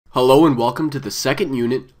Hello and welcome to the second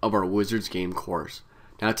unit of our Wizards game course.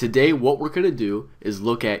 Now today what we're going to do is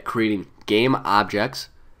look at creating game objects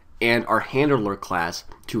and our handler class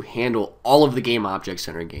to handle all of the game objects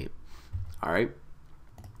in our game. Alright?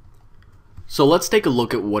 So let's take a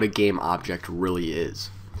look at what a game object really is.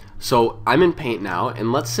 So I'm in Paint now,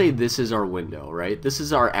 and let's say this is our window, right? This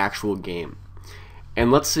is our actual game.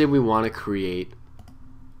 And let's say we want to create,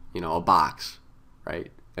 a box,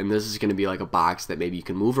 right? And this is going to be like a box that maybe you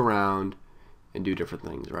can move around and do different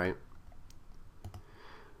things, right?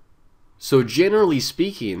 So generally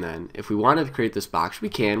speaking then, if we wanted to create this box, we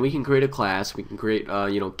can create a class, we can create,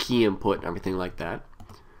 key input and everything like that.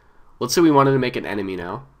 Let's say we wanted to make an enemy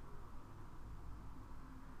now.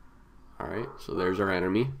 Alright, so there's our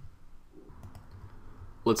enemy.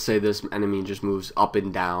 Let's say this enemy just moves up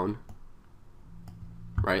and down.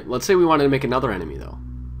 Right? Let's say we wanted to make another enemy though.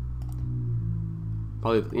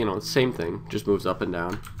 Probably, same thing, just moves up and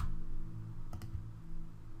down.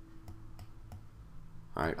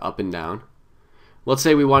 Alright, up and down. Let's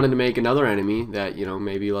say we wanted to make another enemy that,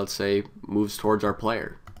 maybe let's say moves towards our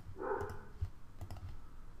player.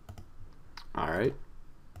 Alright.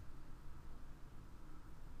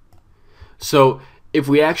 So if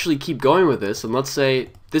we actually keep going with this, and let's say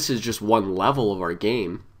this is just one level of our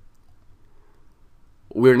game,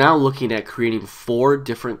 we're now looking at creating 4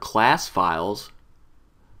 different class files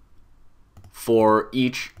for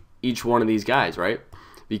each one of these guys, right?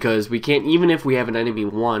 Because we can't, even if we have an enemy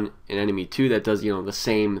 1 and enemy 2 that does, the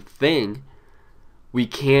same thing, we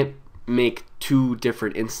can't make 2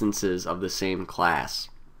 different instances of the same class.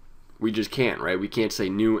 We just can't, right? We can't say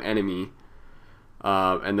new enemy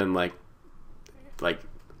and then like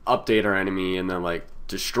update our enemy and then like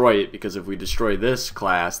destroy it, because if we destroy this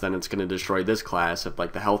class then it's going to destroy this class if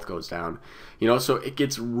like the health goes down, so it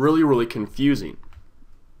gets really confusing.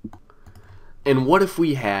 And what if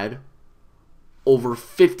we had over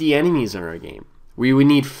 50 enemies in our game? We would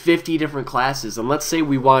need 50 different classes, and let's say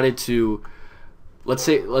we wanted to let's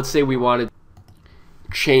say we wanted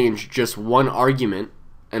to change just one argument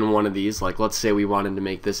in one of these, like let's say we wanted to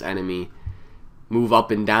make this enemy move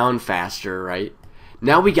up and down faster, right?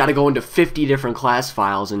 Now we got to go into 50 different class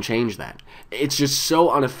files and change that. It's just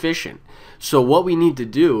so inefficient. So what we need to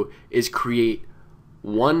do is create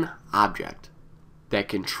one object that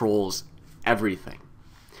controls everything.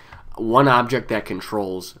 One object that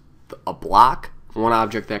controls a block, one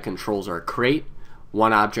object that controls our crate,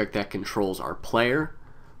 one object that controls our player,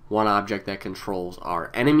 one object that controls our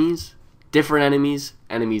enemies, different enemies,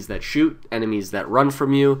 enemies that shoot, enemies that run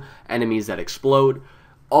from you, enemies that explode,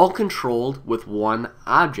 all controlled with one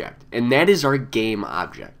object. And that is our game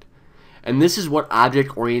object. And this is what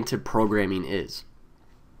object-oriented programming is.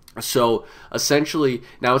 So essentially,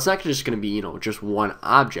 now it's not just going to be, just one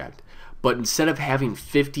object, but instead of having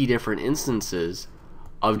 50 different instances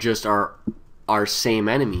of just our same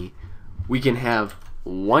enemy, we can have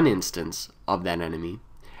one instance of that enemy,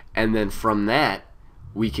 and then from that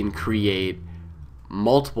we can create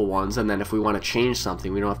multiple ones, and then if we want to change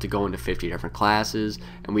something, we don't have to go into 50 different classes,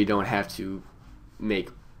 and we don't have to make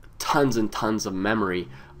tons and tons of memory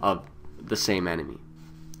of the same enemy.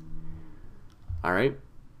 Alright?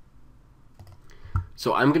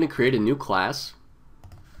 So I'm going to create a new class,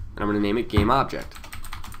 and I'm going to name it Game Object.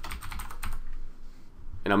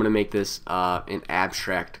 And I'm going to make this an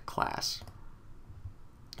abstract class.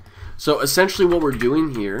 So essentially what we're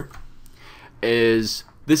doing here is,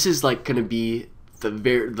 this is like going to be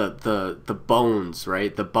the bones,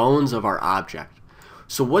 right? The bones of our object.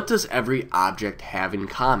 So what does every object have in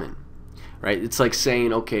common, right? It's like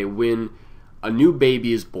saying, okay, when a new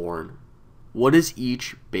baby is born, what does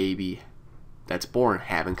each baby that's born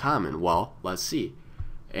have in common? Well, let's see.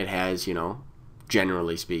 It has,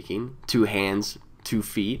 generally speaking, 2 hands, 2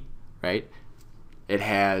 feet, right? It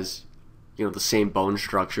has, the same bone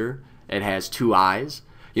structure. It has 2 eyes.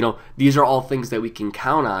 These are all things that we can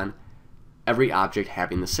count on every object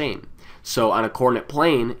having the same. So on a coordinate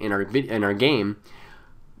plane in our game,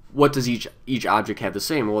 what does each object have the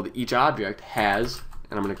same? Well, each object has,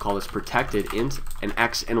 and I'm going to call this protected int, an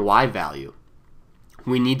x and y value.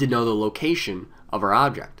 We need to know the location of our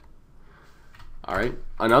object. Alright,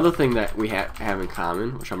 another thing that we have in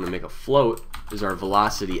common, which I'm going to make a float, is our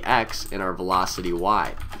velocity x and our velocity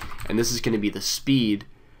y. And this is going to be the speed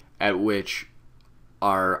at which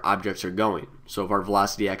our objects are going. So if our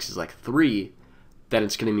velocity x is like 3, then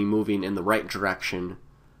it's going to be moving in the right direction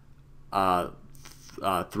 3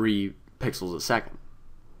 pixels a second.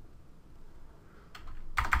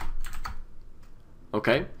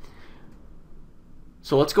 Okay?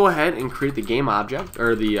 So let's go ahead and create the game object,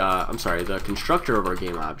 or the the constructor of our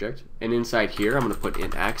game object. And inside here, I'm going to put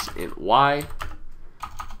int x, int y,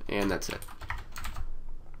 and that's it.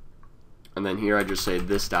 And then here I just say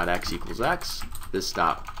this dot x equals x, this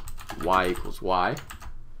dot y equals y,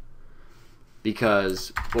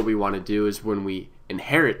 because what we want to do is when we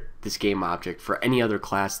inherit this game object for any other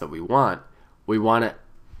class that we want to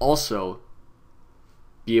also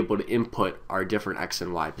be able to input our different x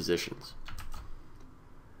and y positions.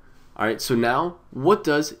 Alright, so now what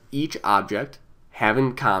does each object have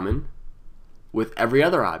in common with every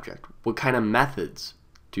other object? What kind of methods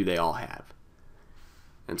do they all have?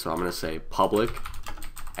 And so I'm going to say public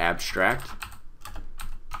abstract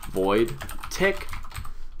void tick,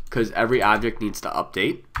 because every object needs to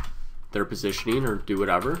update their positioning or do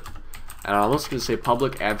whatever. And I'm also going to say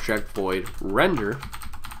public abstract void render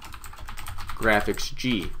graphics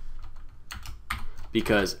G,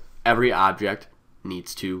 because every object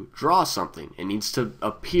needs to draw something. It needs to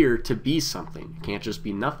appear to be something. It can't just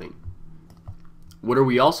be nothing. What are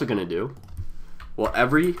we also going to do? Well,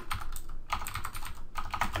 every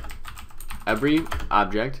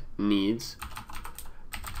object needs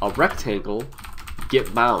a rectangle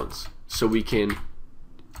get bounds so we can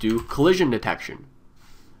do collision detection.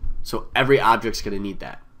 So every object's going to need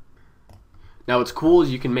that. Now what's cool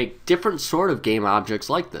is you can make different sort of game objects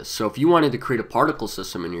like this. So if you wanted to create a particle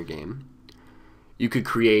system in your game, you could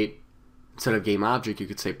create, instead of game object, you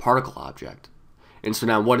could say particle object. And so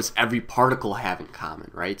now what does every particle have in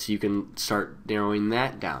common, right? So you can start narrowing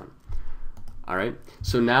that down. Alright,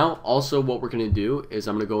 so now also what we're going to do is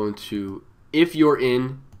I'm going to go into, if you're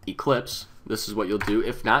in Eclipse, this is what you'll do.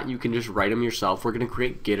 If not, you can just write them yourself. We're going to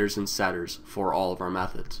create getters and setters for all of our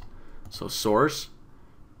methods. So source,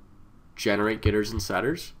 generate getters and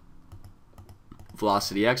setters,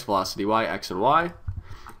 velocity x, velocity y, x and y,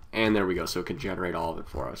 and there we go. So it can generate all of it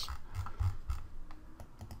for us.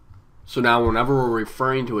 So now whenever we're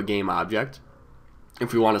referring to a game object,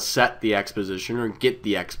 if we want to set the x position or get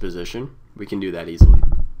the x position, we can do that easily.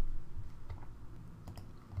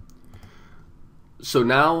 So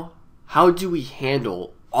now, how do we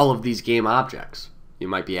handle all of these game objects? You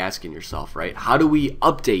might be asking yourself, right? How do we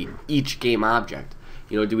update each game object?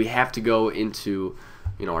 You know, do we have to go into,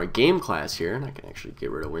 you know, our game class here, and I can actually get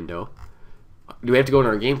rid of window. Do we have to go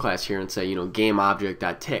into our game class here and say, you know, game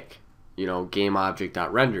object.tick, you know, game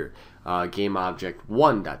object.render, game object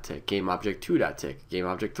 1.tick, game object 2.tick, game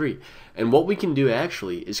object 3. And what we can do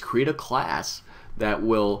actually is create a class that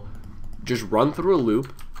will just run through a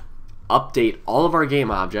loop, update all of our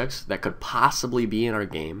game objects that could possibly be in our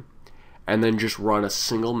game, and then just run a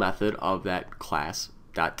single method of that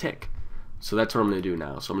class.tick. So that's what I'm going to do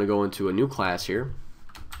now. So I'm going to go into a new class here.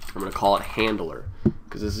 I'm going to call it handler,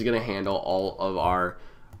 because this is going to handle all of our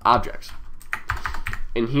objects.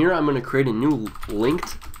 And here I'm going to create a new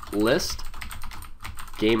linked list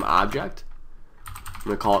game object. I'm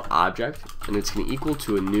going to call it object, and it's going to equal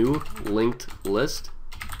to a new linked list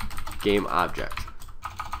game object.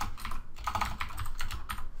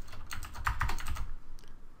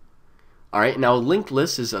 Alright, now a linked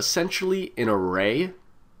list is essentially an array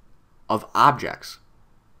of objects.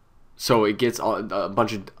 So it gets a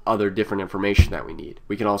bunch of other different information that we need.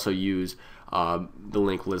 We can also use the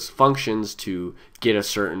linked list functions to get a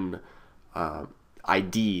certain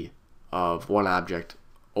ID of one object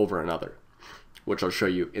over another, which I'll show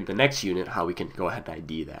you in the next unit how we can go ahead and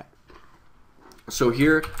ID that. So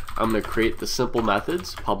here I'm going to create the simple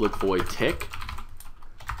methods, public void tick,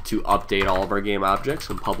 to update all of our game objects,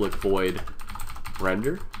 and public void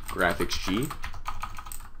render graphics G.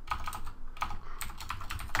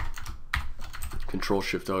 Control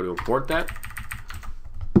Shift O to import that.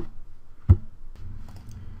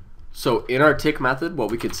 So in our tick method,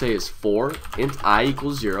 what we could say is for int I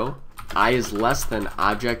equals 0, I is less than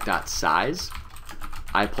object.size,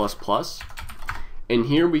 I++, and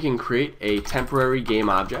here we can create a temporary game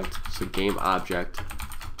object. So game object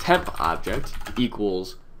temp object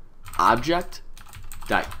equals object.getI.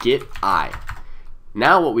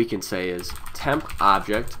 Now what we can say is temp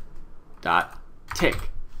object.tick.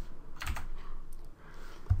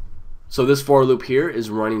 So this for loop here is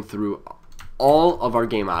running through all of our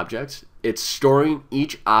game objects. It's storing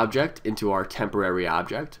each object into our temporary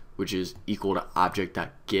object, which is equal to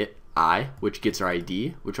object.getI, which gets our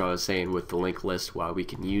ID, which I was saying with the linked list, why we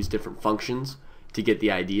can use different functions to get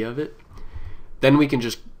the ID of it. Then we can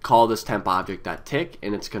just call this temp object.tick,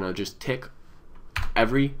 and it's going to just tick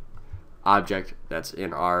every object that's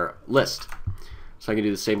in our list. So I can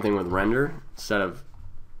do the same thing with render. Instead of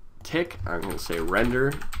tick, I'm going to say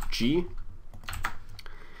render G,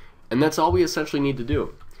 and that's all we essentially need to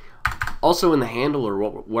do. Also in the handler,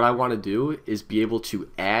 what I want to do is be able to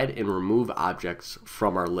add and remove objects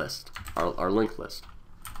from our list, our linked list.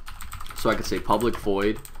 So I could say public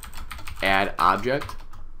void add object,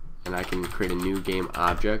 and I can create a new game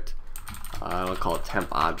object. I'll call it temp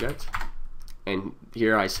object, and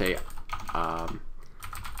here I say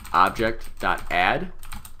object.add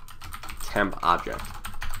temp object.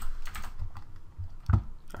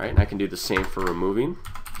 Alright, and I can do the same for removing.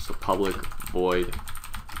 So public void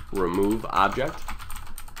remove object,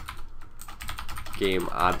 game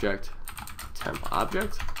object, temp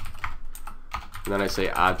object, and then I say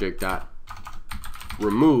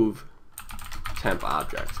object.remove temp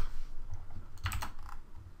object.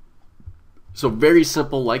 So very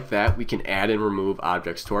simple like that, we can add and remove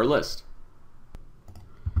objects to our list.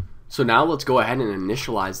 So now let's go ahead and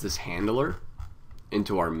initialize this handler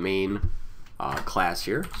into our main class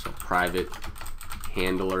here. So private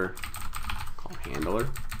handler, called handler.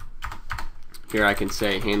 Here I can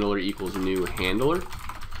say handler equals new handler,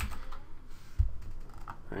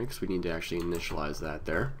 right? Because we need to actually initialize that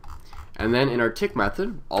there. And then in our tick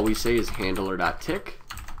method, all we say is handler.tick,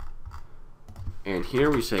 and here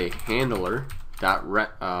we say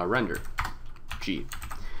handler.render, G.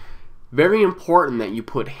 Very important that you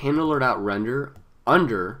put handler.render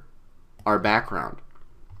under our background,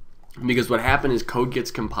 because what happened is code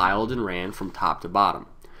gets compiled and ran from top to bottom.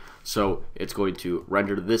 So it's going to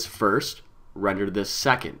render this first, render this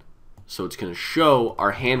second. So it's going to show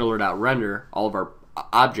our handler.render all of our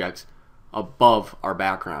objects above our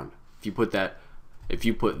background. If you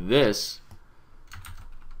put this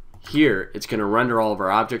here, it's going to render all of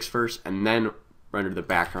our objects first and then render the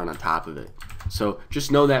background on top of it. So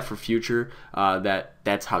just know that for future,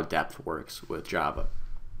 that's how depth works with Java.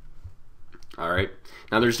 Alright,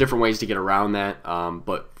 now there's different ways to get around that,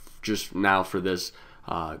 but just now for this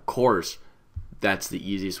course, that's the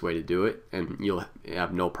easiest way to do it, and you'll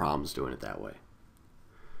have no problems doing it that way.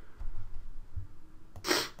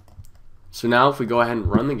 So now if we go ahead and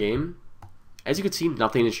run the game, as you can see,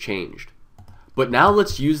 nothing has changed. But now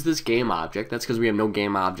let's use this game object. That's because we have no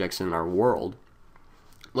game objects in our world.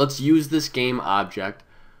 Let's use this game object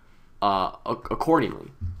accordingly.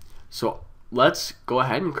 So let's go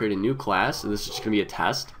ahead and create a new class, and this is just going to be a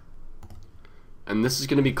test. And this is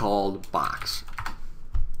going to be called box.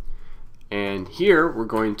 And here we're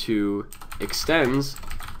going to extends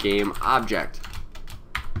game object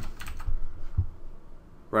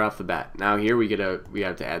right off the bat. Now here we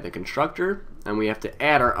have to add the constructor, and we have to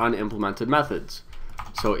add our unimplemented methods.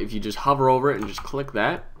 So if you just hover over it and just click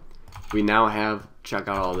that, we now have, check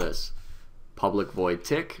out all this, public void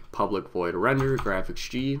tick, public void render, graphics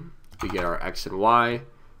G. We get our X and Y.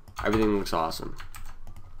 Everything looks awesome.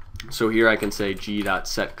 So here I can say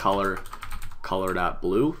g.setColor,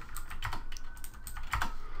 color.blue.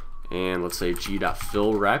 And let's say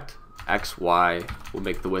g.fillRect, X, Y, we'll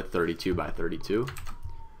make the width 32 by 32.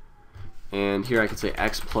 And here I can say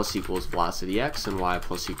X plus equals velocity X and Y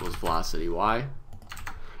plus equals velocity Y.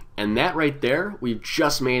 And that right there, we've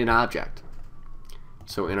just made an object.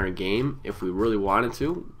 So in our game, if we really wanted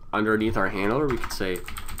to, underneath our handler, we could say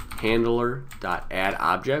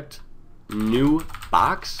handler.addObject, new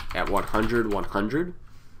box at 100, 100,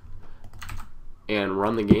 and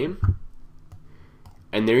run the game.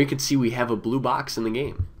 And there you can see we have a blue box in the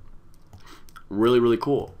game. Really, really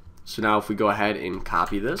cool. So now if we go ahead and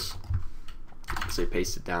copy this, let's say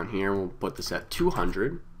paste it down here, we'll put this at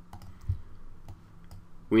 200.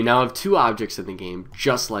 We now have two objects in the game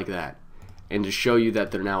just like that. And to show you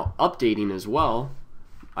that they're now updating as well,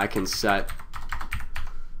 I can set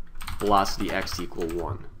velocity X to equal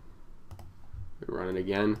 1. We run it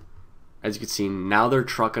again. As you can see, now they're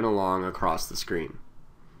trucking along across the screen.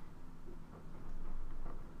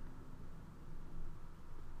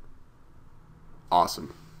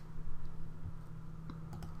 Awesome.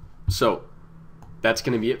 So that's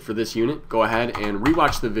going to be it for this unit. Go ahead and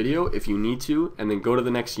rewatch the video if you need to, and then go to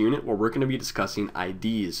the next unit where we're going to be discussing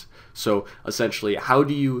IDs. So essentially, how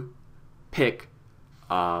do you pick,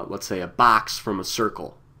 let's say, a box from a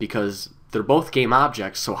circle? Because they're both game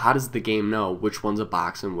objects, so how does the game know which one's a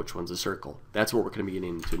box and which one's a circle? That's what we're going to be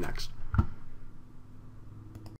getting into next.